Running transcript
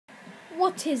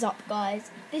What is up,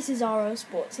 guys? This is R.L.S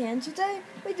Sports here, and today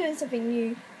we're doing something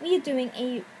new. We are doing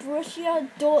a Borussia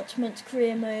Dortmund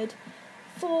career mode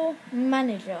for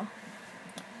manager.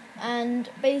 And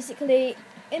basically,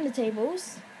 in the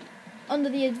tables, under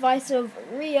the advice of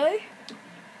Rio,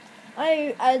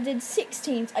 I added 6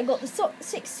 teams. I got the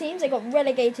 6 teams I got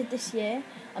relegated this year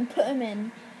and put them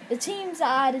in. The teams that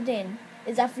I added in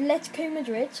is Atletico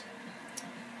Madrid,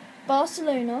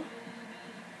 Barcelona,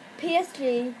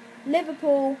 PSG,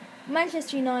 Liverpool,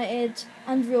 Manchester United,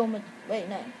 and Real Madrid. Wait,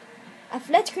 no.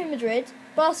 Atletico Madrid,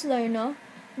 Barcelona,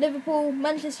 Liverpool,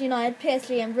 Manchester United,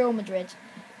 PSG, and Real Madrid.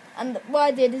 And what I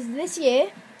did is this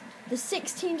year, the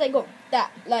 6 teams I got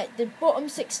the bottom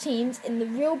 6 teams in the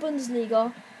real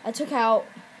Bundesliga, I took out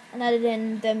and added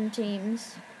in them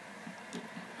teams.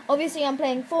 Obviously, I'm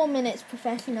playing 4 minutes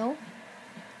professional.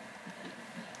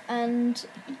 And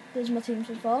there's my team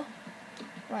so far,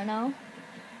 right now.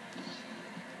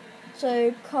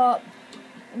 So, cup,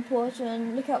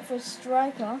 important, look out for a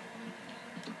striker.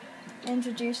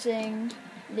 Introducing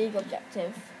league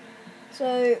objective.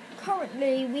 So,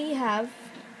 currently we have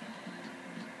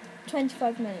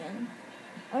 25 million.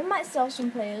 I might sell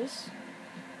some players.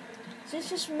 So let's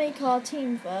just make our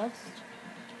team first.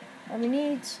 And we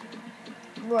need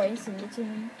Royce in the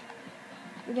team.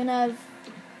 We're going to have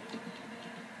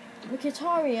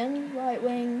Mkhitaryan, right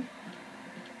wing.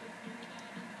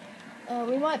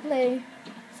 We might play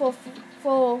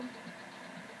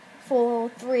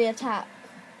 4-4-3 attack.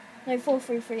 No,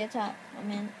 4-3-3 attack, I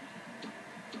mean.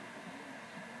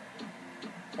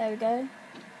 There we go.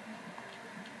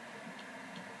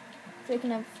 So we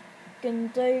can have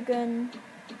Gundogan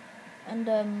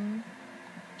and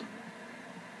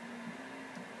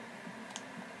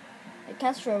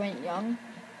Castro ain't young.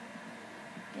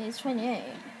 He's 28.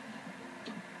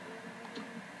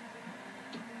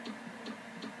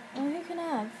 Oh, who can I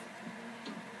have?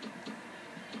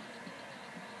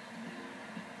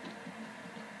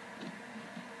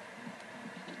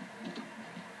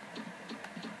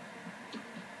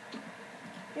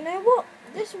 You know what?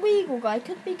 This Weagle guy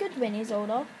could be good when he's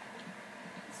older.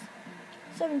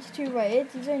 72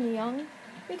 rated, he's only young.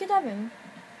 We could have him.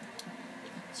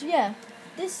 So yeah,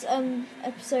 this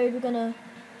episode we're gonna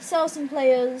sell some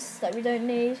players that we don't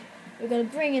need. We're gonna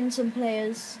bring in some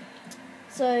players.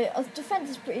 So our defence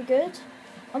is pretty good.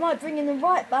 I might bring in the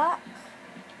right back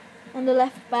and the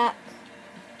left back,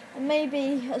 and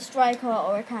maybe a striker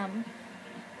or a cam.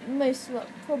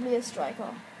 Probably a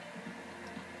striker.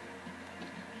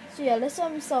 So yeah, let's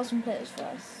sell some players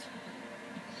first.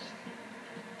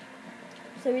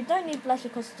 So we don't need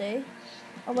Blasikosti.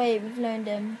 Oh wait, we've loaned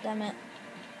him, damn it.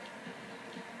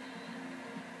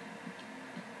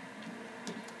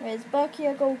 Where's Berkey,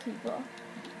 our goalkeeper?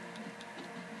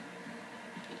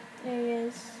 There he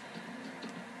is.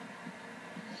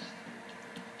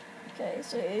 Okay,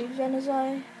 so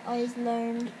Januzaj, Eyes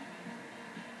loaned.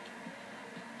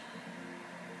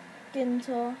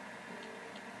 Ginter.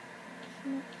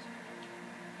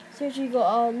 So we got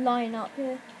our line up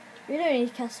here. We don't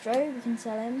need Castro, we can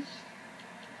sell him.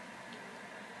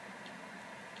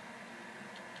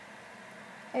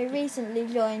 I recently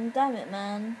joined, damn it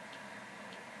man.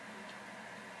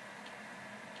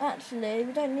 Actually,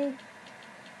 we don't need...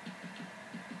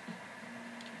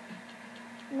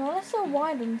 No, let's sell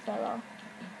Wyden fella.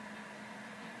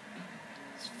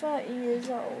 He's 30 years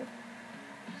old.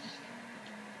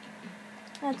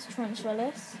 That's a transfer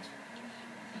list.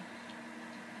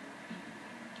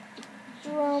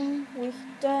 Drum, we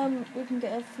can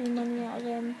get a few money out of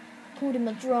him. Called him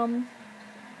a drum.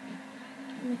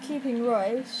 I'm keeping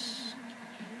Royce.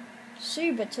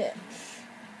 Subotic.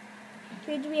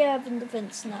 Who do we have in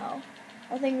defence now?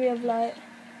 I think we have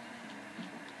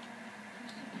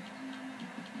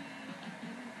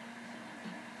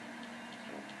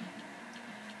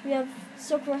we have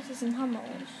Socrates and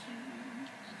Hummels.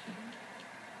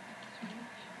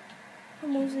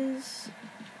 Hummels is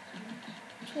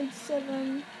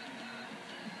 27.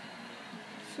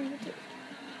 Subotic.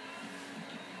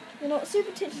 You know what,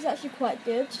 Subotic is actually quite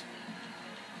good.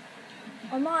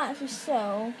 I might actually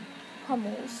sell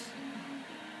Hummels.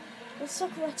 But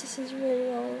Socrates is really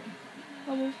old.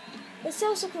 Hummels. Let's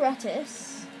sell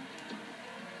Socrates.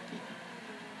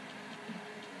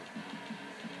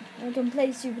 And we can play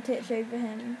Subotic over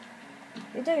him.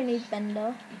 We don't need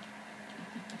Bender.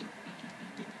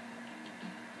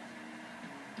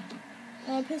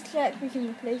 Piszczek, we can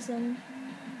replace him.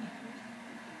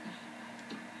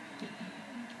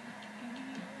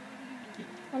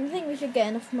 I think we should get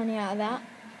enough money out of that.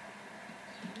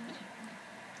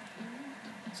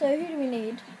 So who do we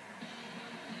need?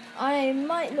 I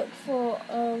might look for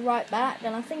a right back,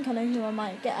 and I think I know who I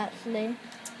might get actually.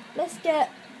 Let's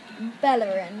get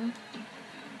Bellerin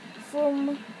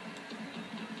from.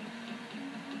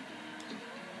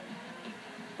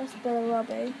 That's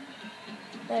Bellarabi.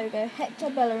 There we go.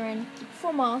 Hector Bellerin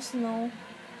from Arsenal.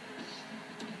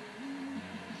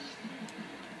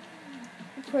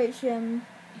 Approach him.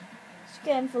 Let's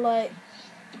get him for like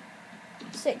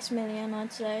 6 million,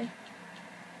 I'd say.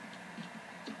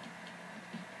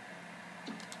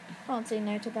 Can't say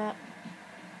no to that.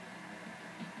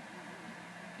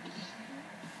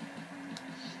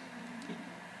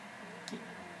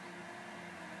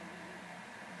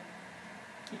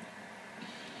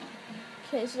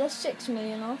 Okay, so that's 6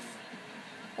 million off.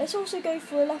 Let's also go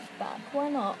for a left back. Why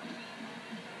not?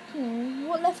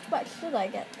 What left back should I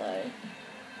get though?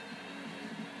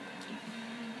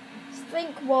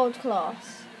 Think world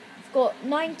class. We've got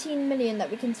 19 million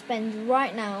that we can spend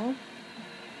right now.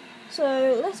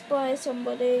 So let's buy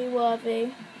somebody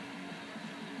worthy.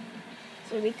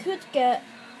 So we could get.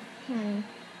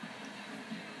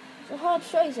 It's a hard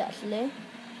choice actually.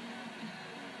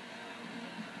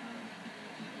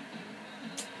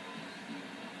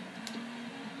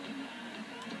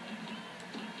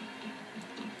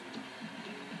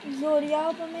 Jordi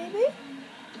Alba maybe?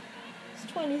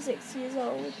 He's 26 years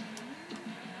old.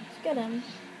 Let's get him.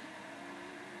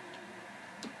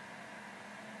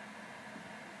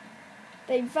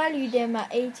 They valued him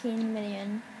at 18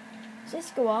 million. So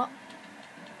let's go up.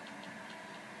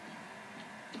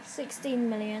 16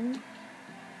 million.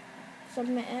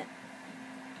 Submit it.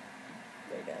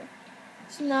 There we go.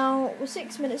 So now we're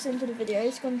 6 minutes into the video.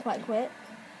 It's gone quite quick.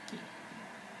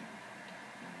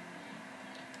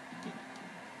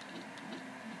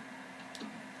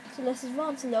 So let's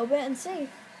advance a little bit and see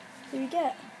who we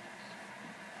get.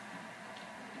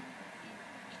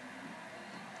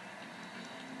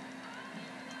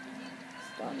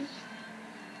 It's done.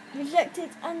 Rejected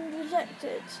and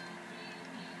rejected.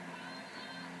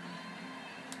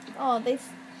 Oh, they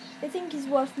think he's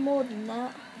worth more than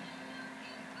that.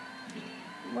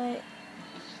 Wait.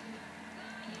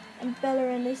 And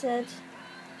Bellerin, they said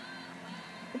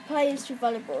the play is too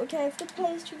valuable. Okay, if the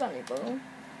play is too valuable.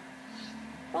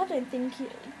 I don't think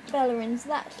Bellerin's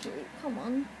that cheap. Come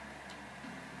on.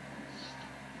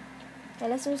 Okay,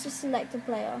 let's also select a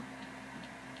player.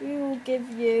 We will give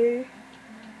you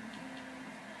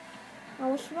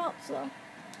our Schwarzer.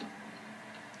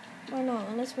 Why not?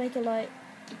 And let's make it like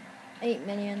 8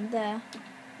 million there.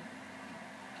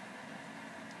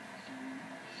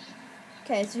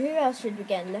 Okay, so who else should we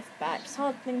get in left back? It's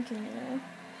hard thinking, you know.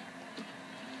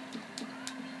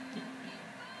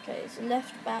 Okay, so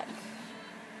left back.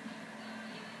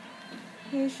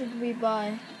 Who should we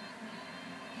buy?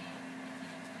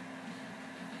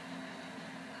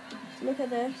 Look at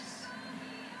this.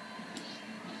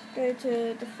 Go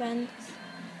to defence.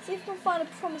 See if we can find a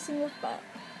promising left back.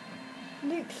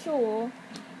 Luke Shaw,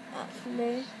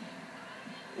 actually.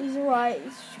 He's alright.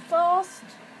 He's fast.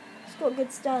 He's got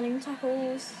good standing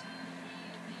tackles.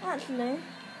 Actually.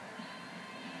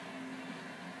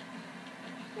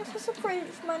 Let's approach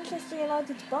Manchester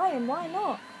United to buy him. Why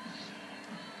not?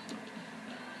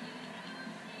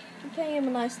 Pay him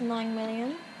a nice 9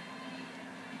 million.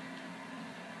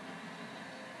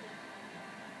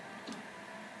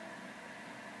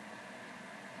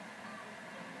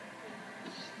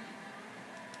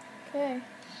 Okay.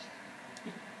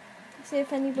 Let's see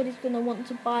if anybody's going to want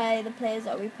to buy the players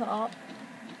that we put up.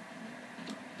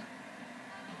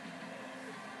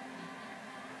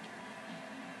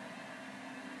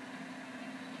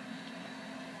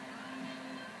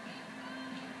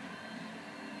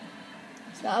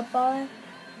 Is that a buy?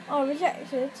 Oh,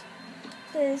 rejected.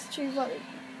 There's too value.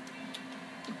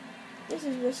 This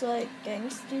is just like getting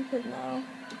stupid now.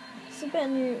 It's a bit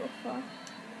new offer.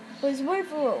 But it's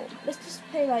overall, let's just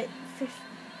pay like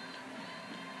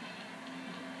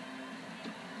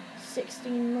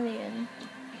 16 million.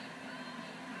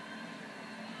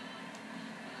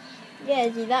 Yeah,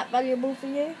 is he that valuable for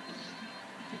you?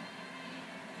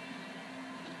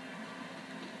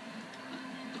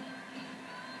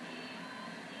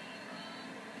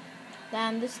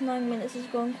 Damn, this 9 minutes has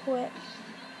gone quick.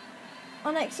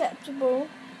 Unacceptable.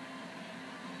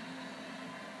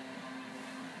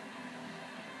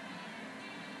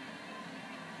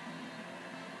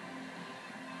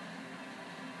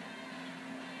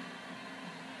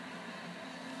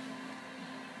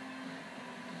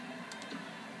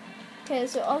 Okay,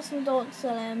 so Arsenal don't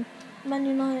sell him. Man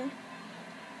United.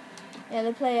 Yeah,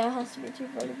 the player has to be too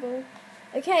valuable.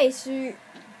 Okay, so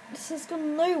this has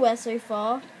gone nowhere so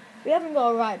far. We haven't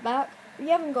got a right back. We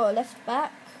haven't got a left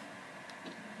back.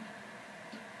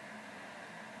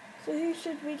 So who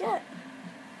should we get?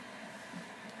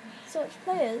 Such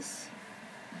players.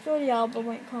 Surely Alba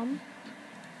won't come.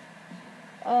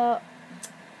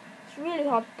 It's really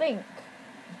hard to think.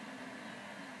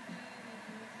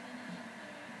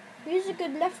 Who's a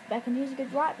good left back and who's a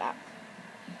good right back?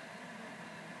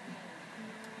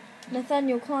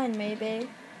 Nathaniel Klein, maybe.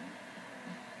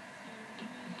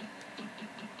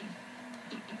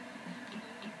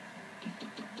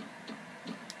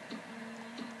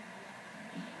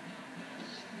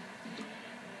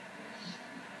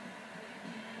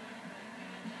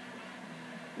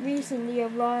 Recently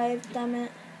arrived, damn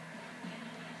it.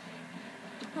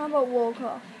 How about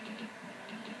Walker?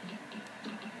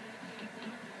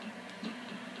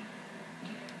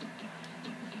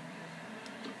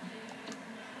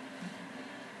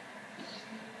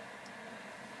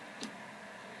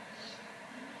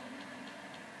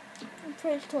 I'll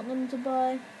approach Tottenham to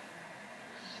buy.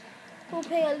 We'll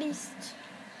pay at least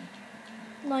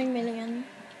 9 million.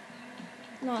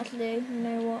 No, actually, you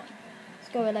know what? Let's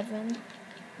go 11.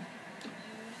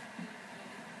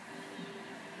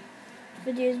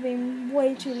 The video's been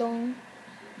way too long.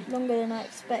 Longer than I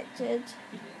expected.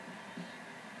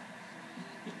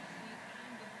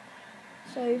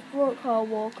 So we've brought Carl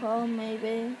Walker,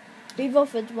 maybe. We've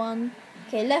offered one.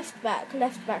 Okay, left back,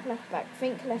 left back, left back.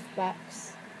 Think left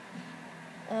backs.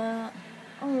 I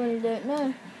really don't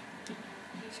know.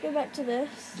 Let's go back to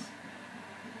this.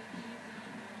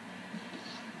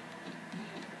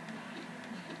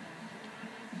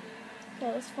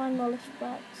 Okay, let's find more left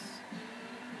backs.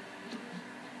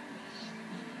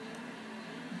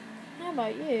 How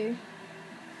about you?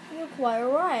 You're quite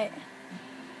alright.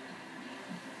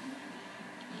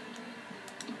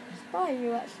 Let's buy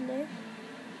you actually.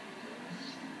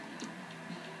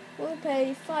 We'll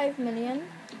pay 5 million.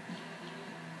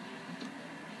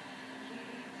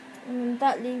 And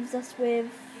that leaves us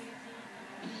with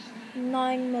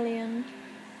 9 million.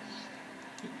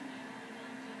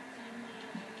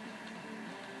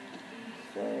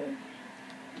 So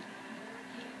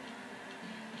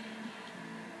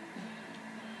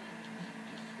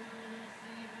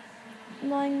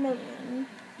 $9 million.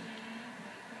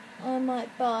 I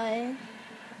might buy.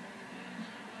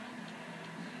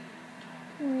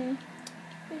 Who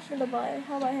should I buy?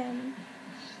 How about him?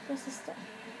 What's the stat?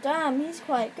 Damn, he's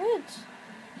quite good.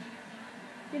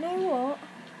 You know what?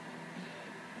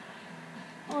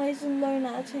 Oh, he's on loan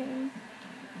at a team.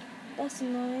 That's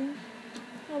annoying.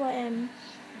 How about him?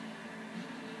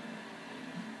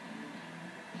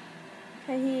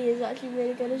 Okay, he is actually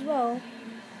really good as well.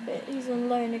 But he's on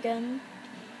loan again.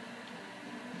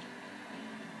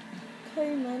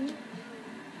 Coleman.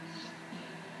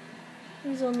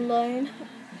 He's on loan.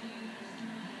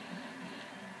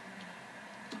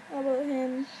 How about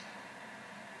him?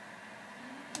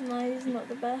 No, he's not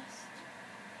the best.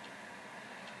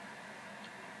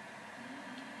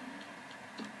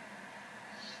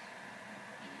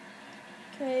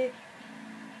 Okay.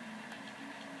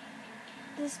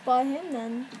 Just buy him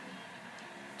then.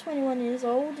 21 years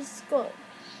old, he's got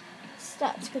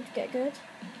stats could get good.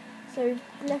 So we've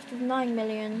left with 9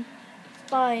 million.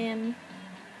 Let's buy him.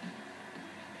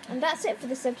 And that's it for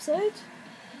this episode.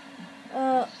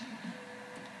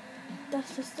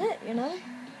 That's just it, you know.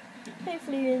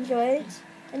 Hopefully you enjoyed.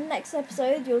 In the next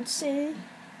episode you'll see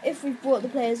if we've brought the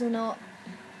players or not.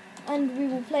 And we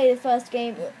will play the first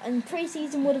game, and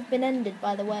pre-season would have been ended,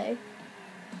 by the way.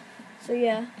 So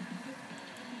yeah.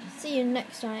 See you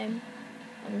next time.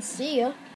 And see ya.